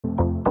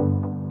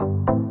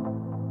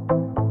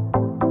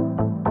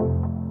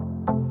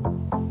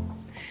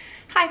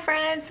Hi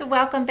friends,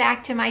 welcome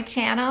back to my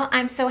channel.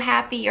 I'm so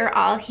happy you're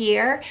all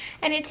here.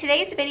 And in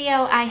today's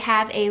video, I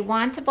have a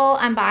Wantable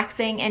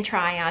unboxing and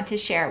try on to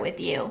share with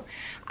you.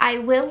 I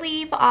will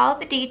leave all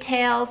the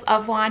details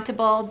of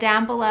Wantable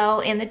down below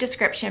in the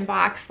description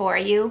box for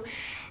you.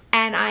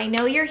 And I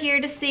know you're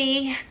here to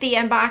see the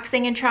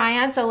unboxing and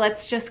try on, so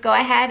let's just go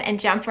ahead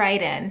and jump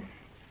right in.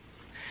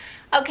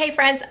 Okay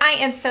friends, I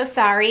am so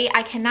sorry.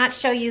 I cannot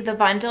show you the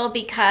bundle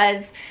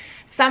because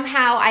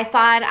somehow I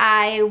thought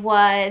I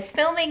was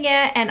filming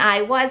it and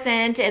I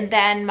wasn't, and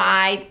then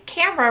my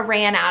camera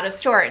ran out of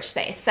storage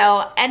space.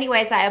 So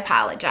anyways, I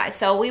apologize.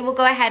 So we will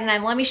go ahead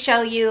and let me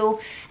show you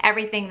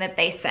everything that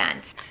they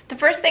sent. The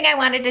first thing I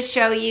wanted to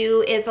show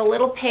you is a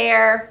little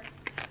pair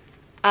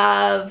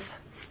of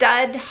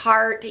stud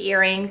heart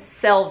earrings,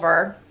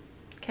 silver.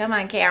 Come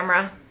on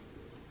camera.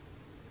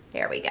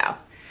 There we go.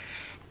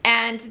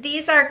 And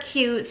these are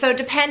cute. So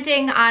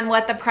depending on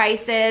what the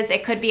price is,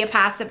 it could be a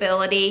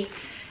possibility.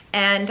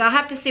 And I'll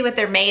have to see what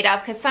they're made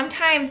of, because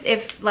sometimes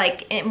if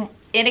like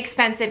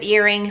inexpensive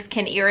earrings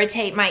can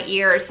irritate my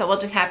ears, so we'll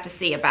just have to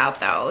see about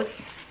those.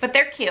 But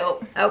they're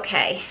cute.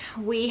 Okay,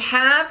 we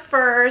have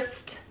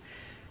first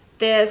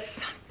this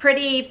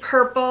pretty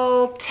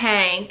purple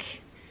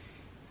tank,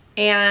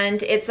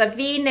 and it's a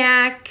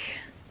V-neck,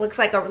 looks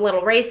like a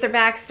little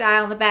racerback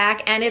style in the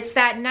back, and it's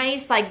that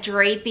nice like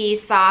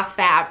drapey soft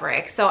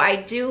fabric. So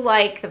I do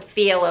like the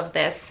feel of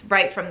this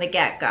right from the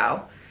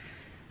get-go.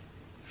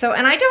 So,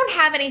 and I don't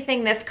have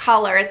anything this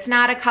color. It's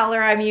not a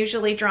color I'm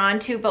usually drawn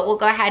to, but we'll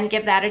go ahead and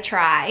give that a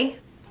try.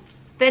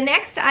 The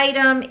next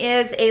item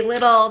is a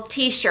little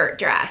t-shirt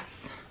dress.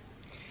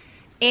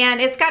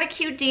 And it's got a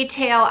cute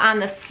detail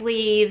on the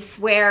sleeves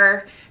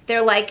where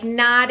they're like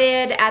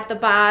knotted at the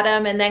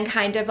bottom and then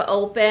kind of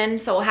open.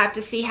 So we'll have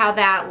to see how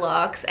that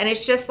looks. And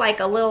it's just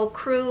like a little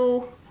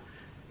crew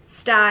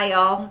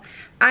style.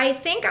 I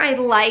think I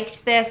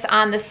liked this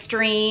on the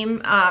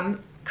stream.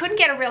 Couldn't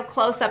get a real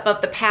close-up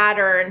of the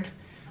pattern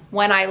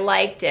when I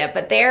liked it,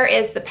 but there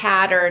is the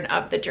pattern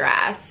of the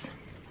dress.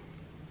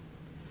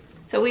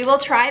 So we will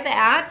try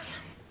that.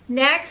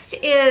 Next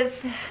is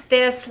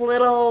this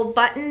little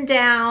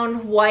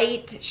button-down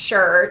white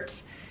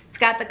shirt. It's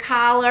got the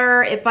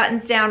collar, it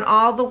buttons down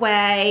all the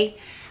way,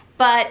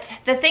 but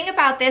the thing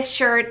about this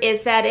shirt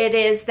is that it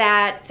is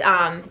that,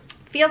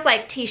 feels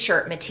like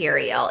t-shirt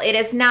material. It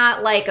is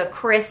not like a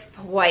crisp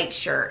white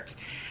shirt.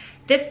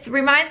 This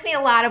reminds me a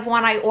lot of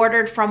one I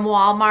ordered from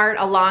Walmart,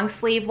 a long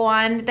sleeve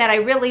one that I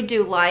really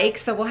do like.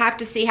 So we'll have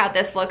to see how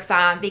this looks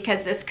on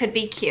because this could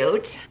be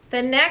cute.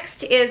 The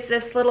next is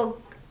this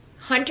little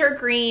hunter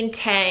green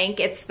tank.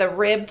 It's the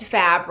ribbed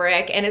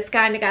fabric and it's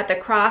kind of got the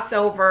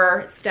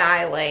crossover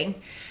styling.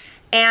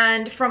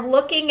 And from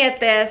looking at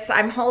this,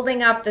 I'm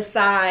holding up the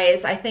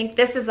size. I think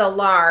this is a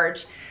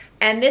large.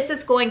 And this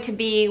is going to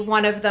be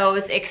one of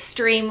those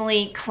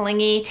extremely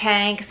clingy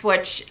tanks,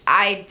 which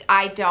I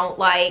don't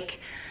like.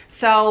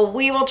 So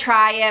we will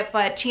try it,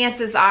 but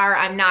chances are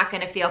I'm not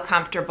going to feel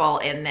comfortable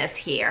in this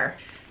here.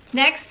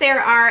 Next,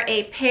 there are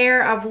a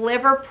pair of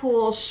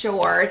Liverpool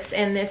shorts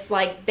in this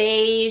like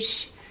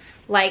beige,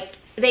 like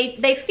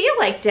they feel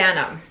like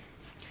denim.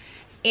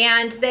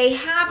 And they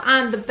have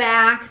on the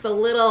back the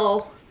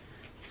little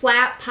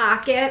flat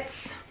pockets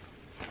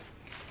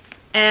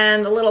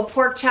and the little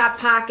pork chop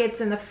pockets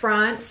in the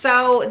front.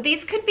 So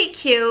these could be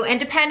cute, and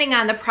depending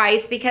on the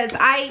price, because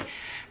I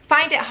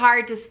find it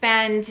hard to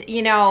spend,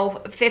 you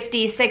know,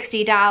 $50,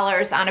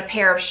 $60 on a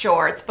pair of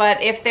shorts,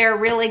 but if they're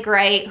really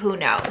great, who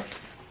knows?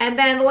 And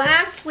then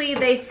lastly,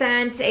 they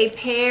sent a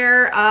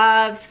pair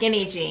of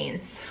skinny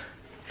jeans.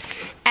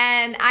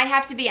 And I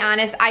have to be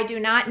honest, I do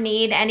not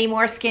need any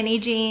more skinny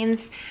jeans.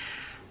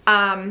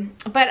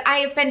 But I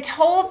have been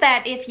told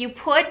that if you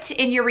put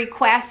in your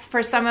requests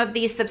for some of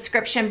these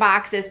subscription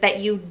boxes that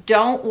you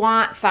don't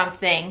want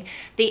something,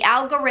 the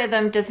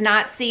algorithm does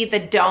not see the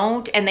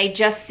don't, and they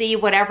just see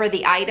whatever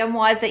the item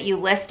was that you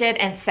listed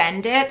and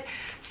send it.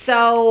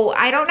 So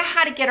I don't know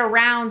how to get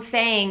around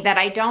saying that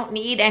I don't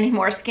need any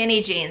more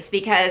skinny jeans,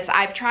 because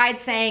I've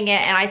tried saying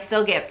it and I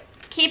still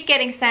keep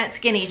getting sent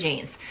skinny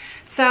jeans.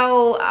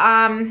 So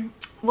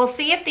we'll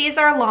see if these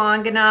are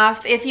long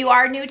enough. If you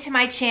are new to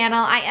my channel,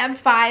 I am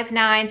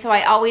 5'9", so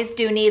I always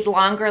do need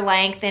longer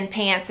length in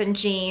pants and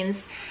jeans.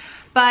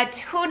 But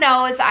who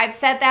knows, I've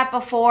said that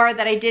before,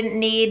 that I didn't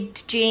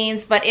need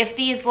jeans, but if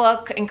these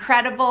look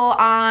incredible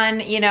on,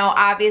 you know,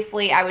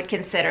 obviously I would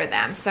consider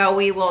them. So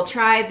we will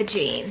try the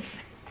jeans.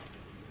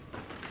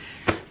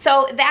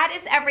 So that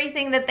is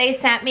everything that they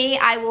sent me.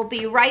 I will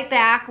be right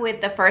back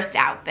with the first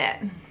outfit.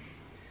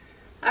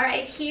 All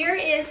right, here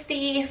is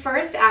the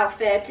first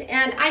outfit,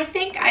 and I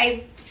think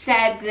I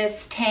said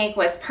this tank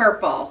was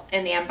purple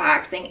in the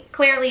unboxing.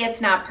 Clearly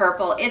it's not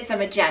purple, it's a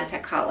magenta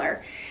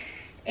color.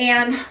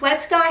 And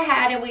let's go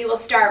ahead and we will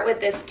start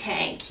with this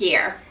tank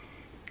here.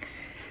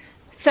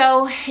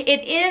 So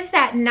it is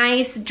that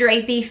nice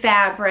drapey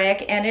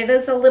fabric, and it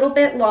is a little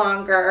bit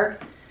longer.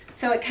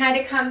 So it kind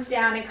of comes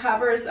down and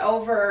covers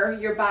over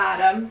your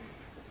bottom.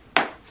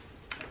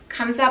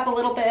 Comes up a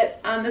little bit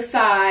on the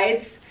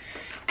sides.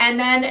 And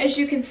then as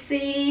you can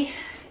see,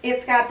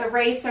 it's got the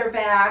racer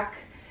back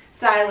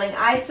styling.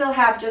 I still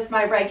have just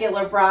my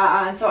regular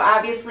bra on, so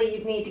obviously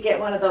you'd need to get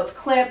one of those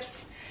clips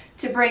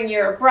to bring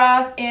your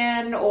bra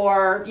in,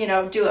 or you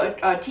know, do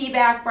a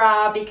T-back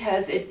bra,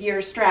 because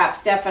your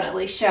straps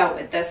definitely show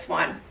with this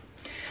one.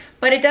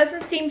 But it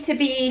doesn't seem to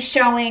be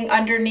showing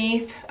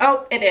underneath.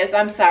 Oh, it is,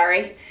 I'm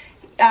sorry.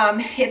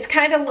 It's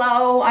kind of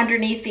low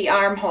underneath the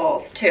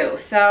armholes too.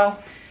 So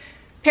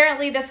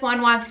apparently this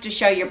one wants to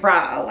show your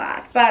bra a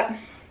lot. But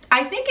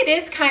I think it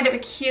is kind of a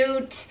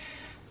cute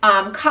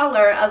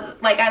color.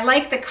 Like, I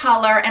like the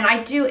color, and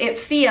it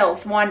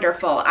feels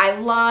wonderful. I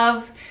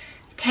love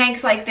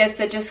tanks like this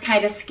that just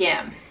kind of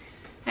skim.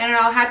 I don't know,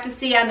 I'll have to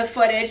see on the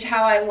footage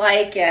how I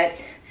like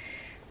it.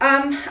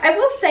 I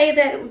will say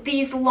that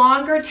these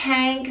longer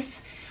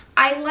tanks,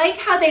 I like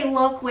how they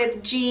look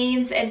with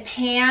jeans and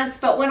pants,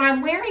 but when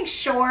I'm wearing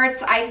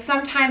shorts, I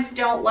sometimes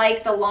don't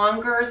like the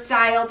longer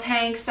style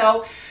tanks,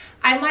 so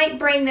I might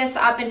bring this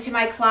up into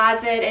my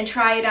closet and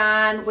try it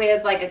on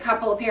with like a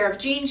couple of pair of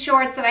jean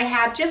shorts that I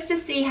have, just to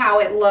see how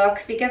it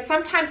looks, because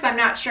sometimes I'm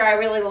not sure I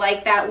really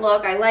like that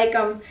look. I like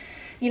them,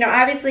 you know,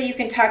 obviously you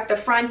can tuck the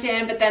front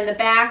in, but then the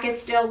back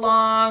is still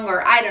long,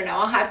 or I don't know,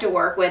 I'll have to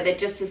work with it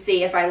just to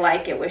see if I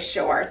like it with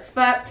shorts.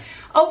 But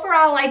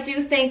overall, I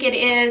do think it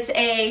is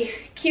a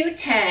cute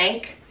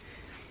tank.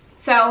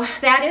 So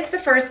that is the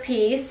first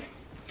piece.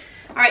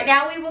 All right,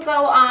 now we will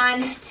go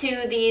on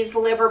to these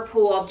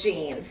Liverpool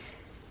jeans.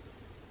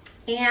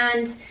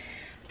 And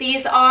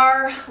these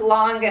are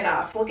long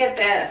enough. Look at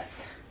this.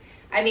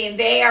 I mean,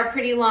 they are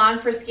pretty long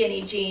for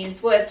skinny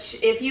jeans, which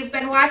if you've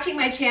been watching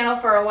my channel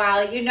for a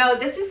while, you know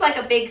this is like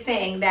a big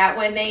thing, that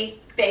when they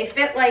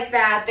fit like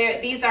that,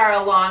 these are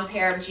a long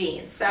pair of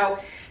jeans. So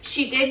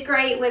she did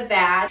great with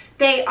that.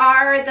 They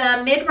are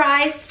the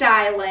mid-rise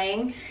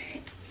styling,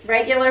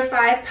 regular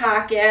 5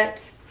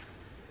 pocket.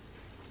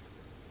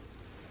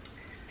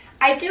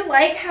 I do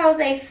like how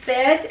they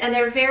fit, and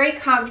they're very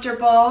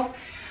comfortable.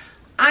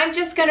 I'm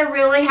just gonna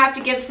really have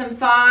to give some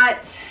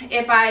thought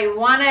if I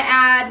wanna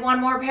add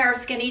one more pair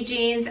of skinny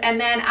jeans, and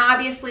then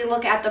obviously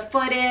look at the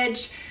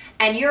footage,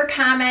 and your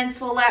comments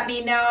will let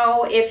me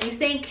know if you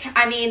think,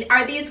 I mean,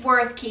 are these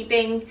worth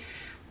keeping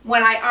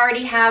when I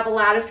already have a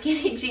lot of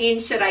skinny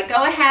jeans? Should I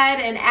go ahead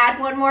and add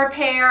one more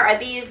pair? Are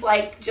these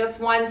like just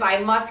ones I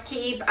must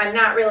keep? I'm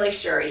not really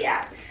sure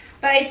yet,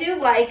 but I do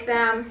like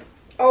them.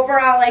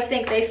 Overall, I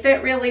think they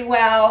fit really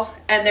well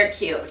and they're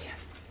cute.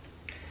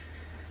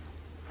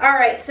 All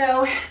right,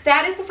 so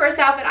that is the first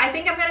outfit. I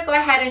think I'm gonna go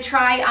ahead and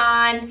try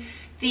on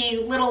the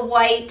little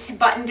white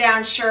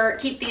button-down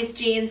shirt, keep these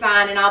jeans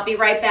on, and I'll be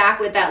right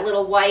back with that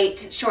little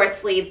white short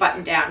sleeve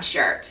button-down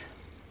shirt.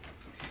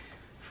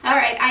 All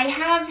right, I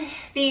have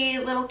the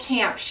little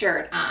camp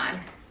shirt on.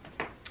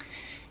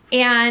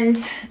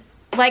 And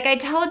like I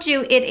told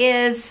you, it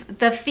is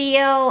the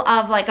feel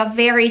of like a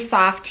very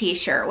soft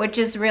t-shirt, which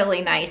is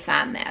really nice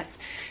on this.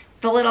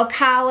 The little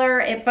collar,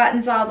 it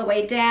buttons all the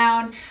way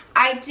down.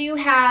 I do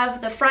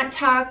have the front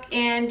tuck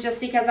in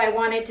just because I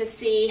wanted to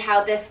see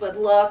how this would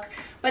look.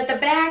 But the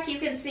back, you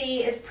can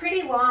see, is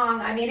pretty long.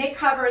 I mean, it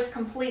covers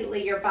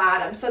completely your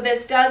bottom. So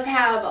this does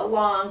have a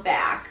long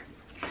back.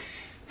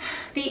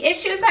 The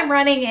issues I'm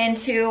running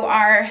into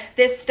are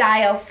this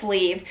style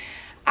sleeve.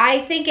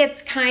 I think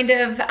it's kind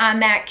of on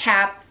that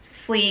cap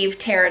sleeve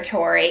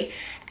territory.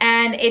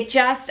 And it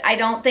just, I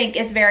don't think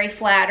is very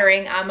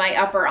flattering on my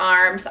upper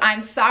arms.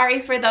 I'm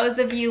sorry for those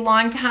of you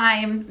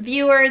longtime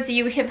viewers.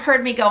 You have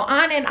heard me go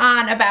on and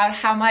on about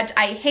how much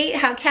I hate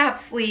how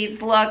cap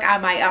sleeves look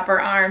on my upper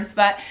arms,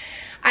 but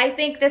I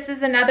think this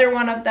is another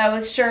one of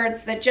those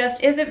shirts that just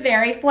isn't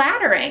very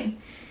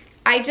flattering.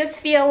 I just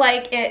feel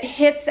like it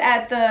hits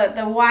at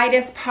the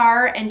widest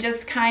part and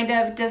just kind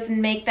of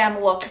doesn't make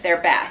them look their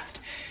best.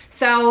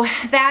 So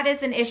that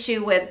is an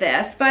issue with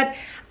this, but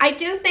I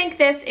do think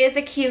this is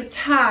a cute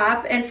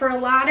top, and for a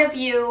lot of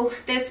you,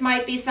 this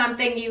might be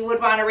something you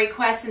would want to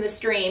request in the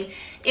stream.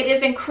 It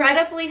is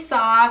incredibly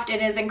soft,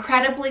 it is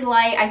incredibly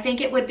light. I think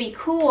it would be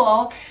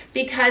cool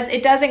because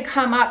it doesn't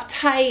come up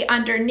tight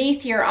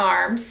underneath your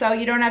arms, so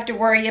you don't have to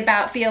worry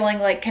about feeling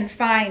like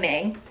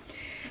confining.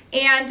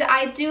 And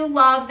I do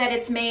love that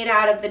it's made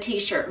out of the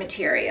t-shirt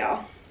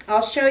material.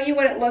 I'll show you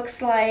what it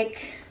looks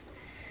like.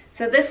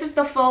 So this is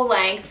the full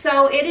length.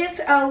 So it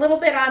is a little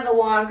bit on the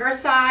longer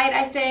side,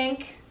 I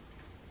think.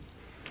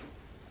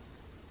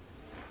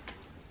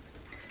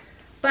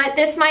 But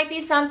this might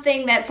be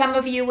something that some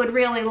of you would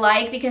really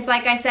like because,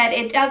 like I said,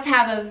 it does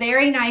have a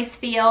very nice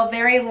feel,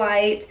 very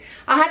light.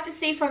 I'll have to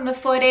see from the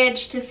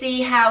footage to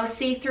see how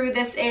see-through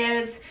this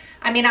is.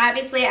 I mean,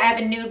 obviously I have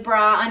a nude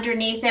bra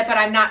underneath it, but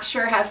I'm not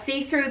sure how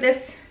see-through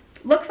this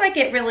looks. Like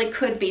it really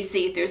could be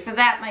see-through, so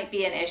that might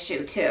be an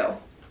issue too.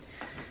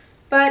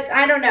 But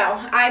I don't know.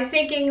 I'm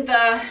thinking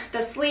the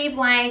sleeve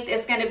length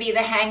is going to be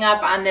the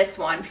hang-up on this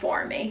one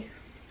for me.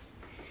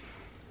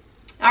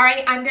 All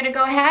right, I'm going to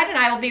go ahead and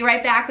I will be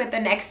right back with the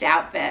next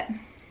outfit.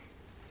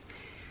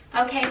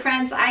 Okay,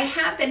 friends, I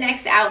have the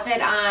next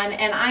outfit on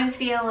and I'm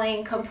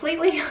feeling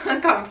completely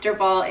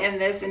uncomfortable in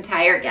this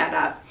entire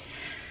getup.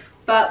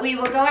 But we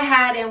will go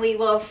ahead and we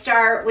will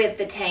start with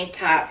the tank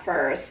top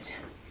first.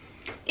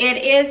 It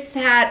is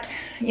that,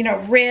 you know,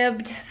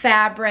 ribbed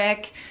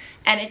fabric,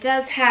 and it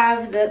does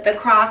have the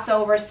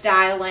crossover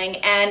styling,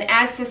 and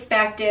as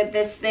suspected,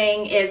 this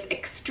thing is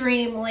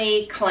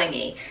extremely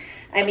clingy.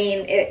 I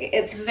mean,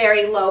 it's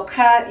very low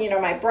cut. You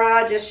know, my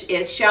bra just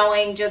is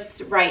showing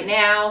just right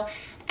now,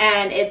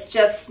 and it's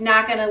just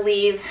not going to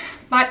leave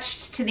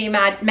much to the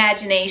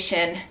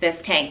imagination,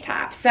 this tank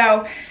top.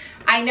 So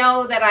I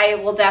know that I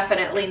will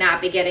definitely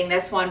not be getting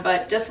this one,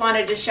 but just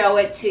wanted to show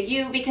it to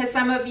you because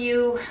some of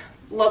you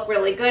look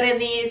really good in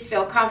these,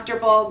 feel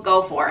comfortable,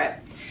 go for it.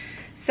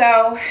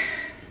 So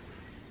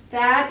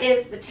that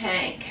is the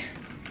tank.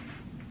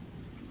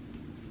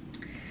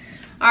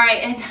 All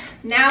right, and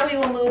now we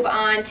will move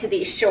on to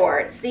these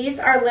shorts. These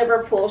are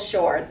Liverpool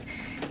shorts.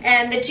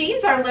 And the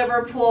jeans are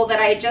Liverpool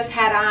that I just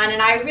had on, and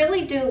I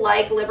really do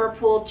like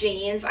Liverpool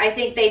jeans. I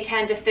think they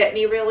tend to fit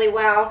me really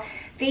well.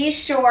 These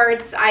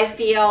shorts, I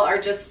feel,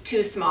 are just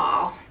too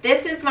small.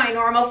 This is my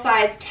normal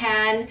size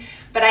 10,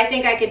 but I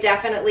think I could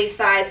definitely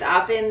size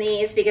up in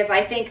these because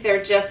I think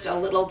they're just a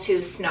little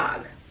too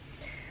snug.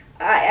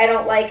 I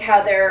don't like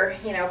how they're,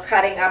 you know,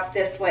 cutting up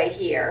this way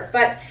here,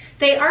 but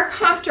they are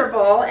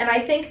comfortable, and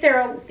I think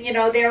they're, you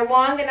know, they're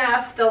long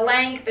enough. The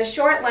length, the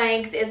short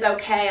length is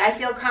okay. I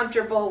feel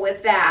comfortable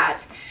with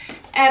that.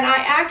 And I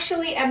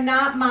actually am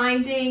not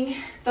minding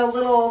the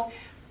little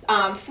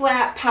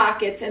flat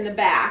pockets in the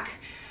back.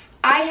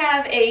 I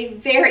have a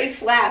very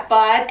flat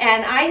butt,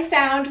 and I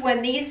found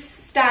when these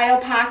style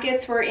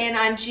pockets were in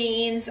on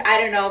jeans, I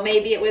don't know,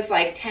 maybe it was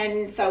like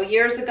 10 so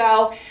years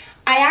ago,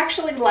 I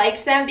actually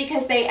liked them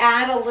because they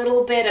add a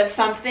little bit of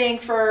something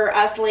for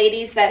us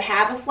ladies that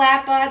have a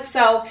flat butt.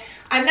 So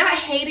I'm not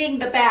hating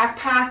the back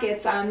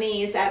pockets on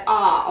these at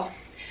all,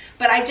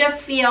 but I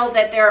just feel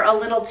that they're a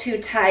little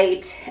too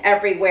tight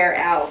everywhere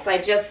else.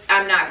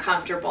 I'm not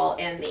comfortable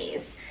in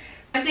these.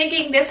 I'm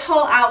thinking this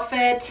whole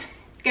outfit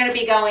is gonna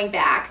be going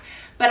back,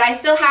 but I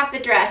still have the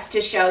dress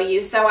to show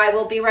you, so I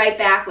will be right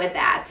back with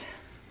that.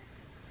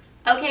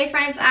 Okay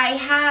friends, I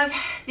have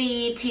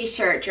the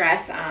t-shirt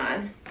dress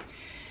on.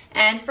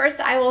 And first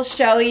I will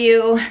show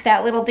you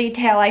that little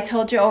detail I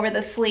told you over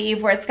the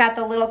sleeve where it's got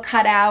the little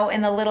cutout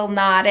and the little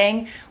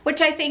knotting,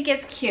 which I think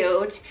is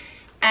cute.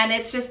 And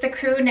it's just the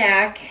crew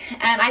neck.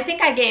 And I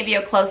think I gave you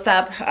a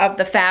close-up of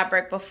the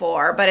fabric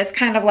before, but it's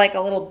kind of like a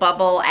little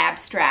bubble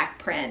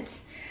abstract print.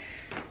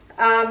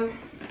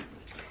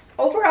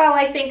 Overall,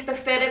 I think the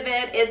fit of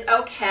it is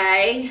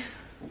okay.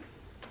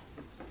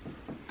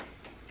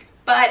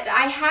 But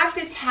I have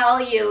to tell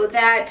you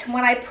that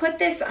when I put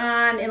this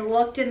on and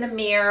looked in the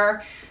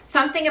mirror,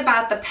 something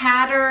about the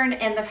pattern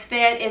and the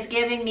fit is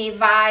giving me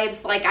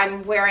vibes like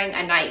I'm wearing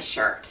a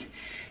nightshirt.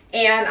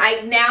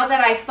 And now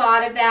that I've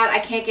thought of that, I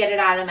can't get it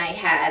out of my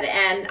head.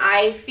 And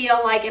I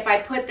feel like if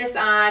I put this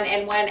on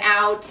and went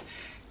out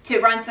to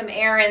run some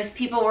errands,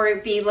 people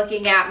would be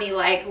looking at me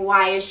like,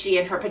 why is she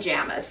in her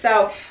pajamas?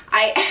 So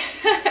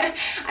I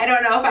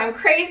don't know if I'm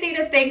crazy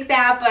to think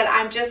that, but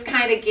I'm just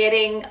kind of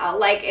getting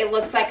like it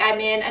looks like I'm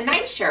in a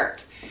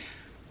nightshirt.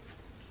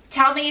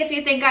 Tell me if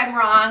you think I'm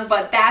wrong,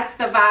 but that's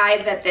the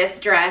vibe that this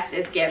dress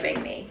is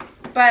giving me.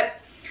 But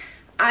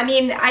I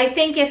mean, I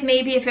think if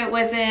it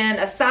was in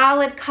a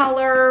solid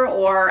color,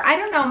 or I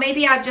don't know,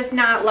 maybe I'm just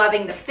not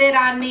loving the fit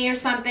on me or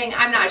something.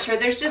 I'm not sure.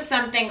 There's just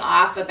something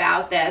off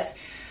about this,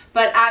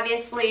 but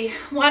obviously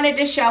wanted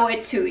to show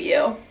it to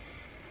you.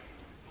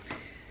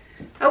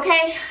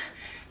 Okay,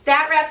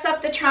 that wraps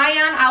up the try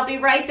on. I'll be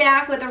right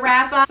back with a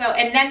wrap up.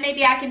 And then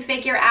maybe I can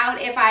figure out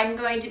if I'm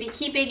going to be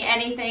keeping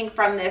anything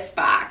from this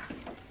box.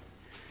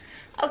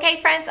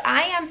 Okay friends,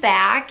 I am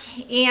back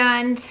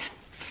and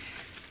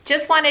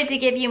just wanted to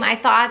give you my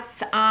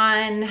thoughts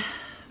on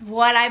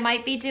what I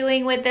might be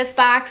doing with this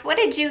box. What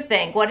did you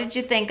think? What did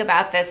you think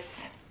about this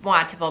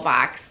Wantable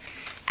box?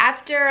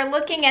 After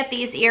looking at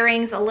these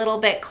earrings a little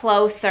bit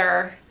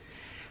closer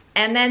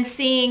and then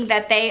seeing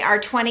that they are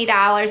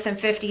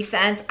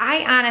 $20.50,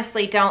 I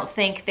honestly don't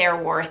think they're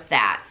worth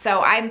that.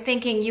 So I'm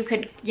thinking you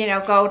could, you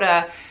know, go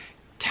to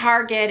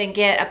Target and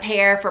get a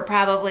pair for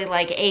probably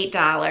like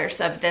 $8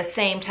 of the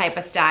same type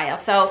of style.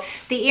 So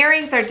the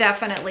earrings are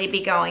definitely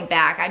be going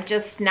back. I'm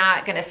just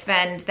not gonna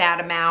spend that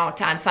amount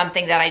on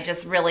something that I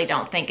just really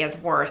don't think is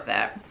worth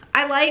it.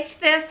 I liked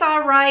this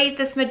all right,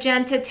 this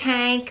magenta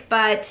tank,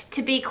 but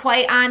to be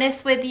quite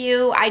honest with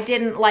you, I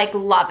didn't like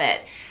love it.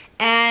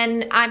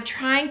 And I'm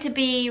trying to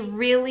be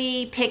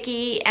really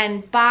picky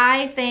and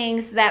buy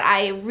things that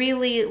I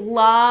really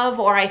love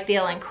or I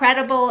feel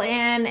incredible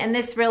in, and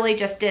this really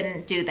just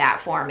didn't do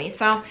that for me.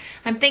 So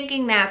I'm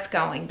thinking that's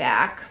going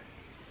back.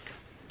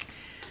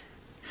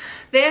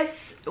 This,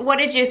 what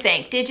did you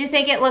think? Did you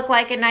think it looked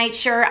like a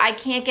nightshirt? I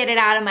can't get it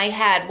out of my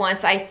head.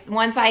 Once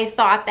I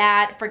thought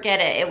that, forget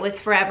it. It was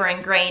forever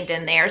ingrained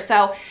in there.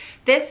 So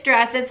this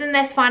dress, isn't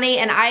this funny?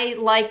 And I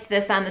liked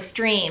this on the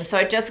stream, so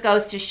it just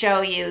goes to show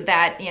you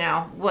that, you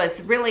know, was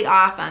really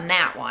off on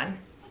that one.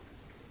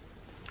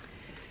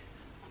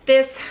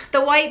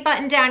 the white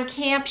button-down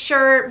camp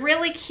shirt,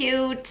 really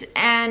cute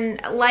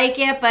and like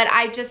it, but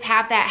I just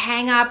have that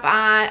hang up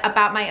on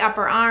about my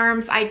upper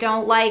arms. I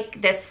don't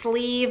like this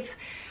sleeve,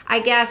 I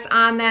guess,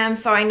 on them,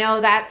 so I know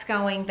that's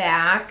going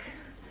back.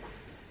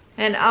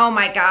 And oh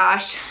my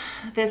gosh,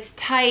 this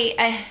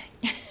tight,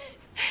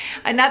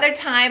 another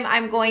time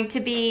I'm going to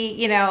be,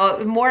 you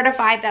know,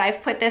 mortified that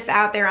I've put this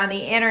out there on the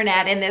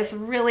internet in this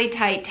really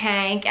tight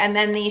tank. And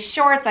then these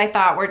shorts I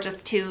thought were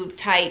just too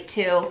tight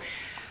too.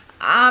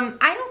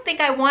 I don't think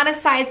I want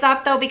to size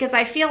up though, because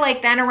I feel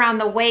like then around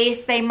the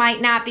waist they might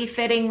not be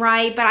fitting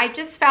right, but I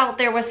just felt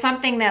there was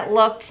something that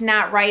looked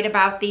not right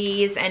about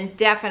these, and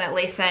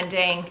definitely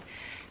sending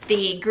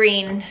the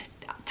green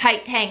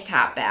tight tank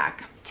top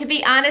back. To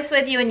be honest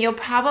with you, and you'll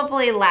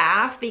probably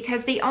laugh,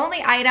 because the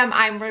only item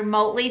I'm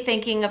remotely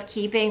thinking of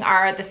keeping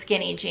are the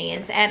skinny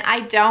jeans, and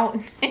I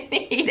don't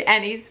need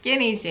any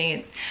skinny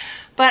jeans.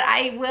 But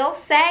I will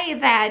say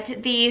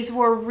that these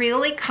were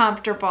really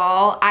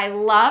comfortable. I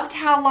loved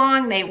how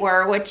long they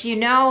were, which you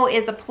know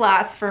is a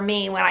plus for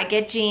me when I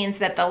get jeans,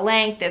 that the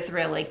length is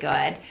really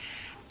good.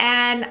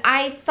 And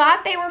I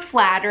thought they were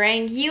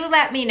flattering. You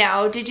let me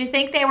know, did you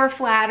think they were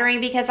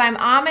flattering? Because I'm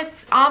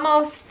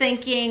almost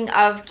thinking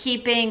of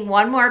keeping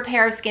one more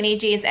pair of skinny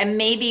jeans, and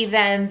maybe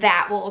then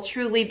that will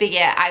truly be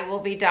it. I will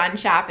be done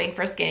shopping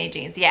for skinny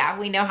jeans. Yeah,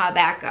 we know how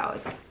that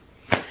goes.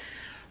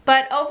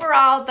 But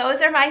overall,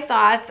 those are my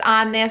thoughts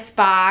on this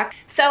box.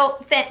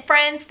 So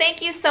friends,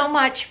 thank you so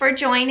much for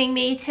joining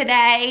me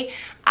today.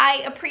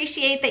 I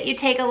appreciate that you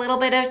take a little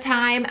bit of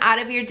time out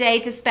of your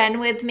day to spend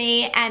with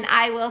me, and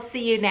I will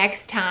see you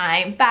next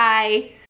time. Bye.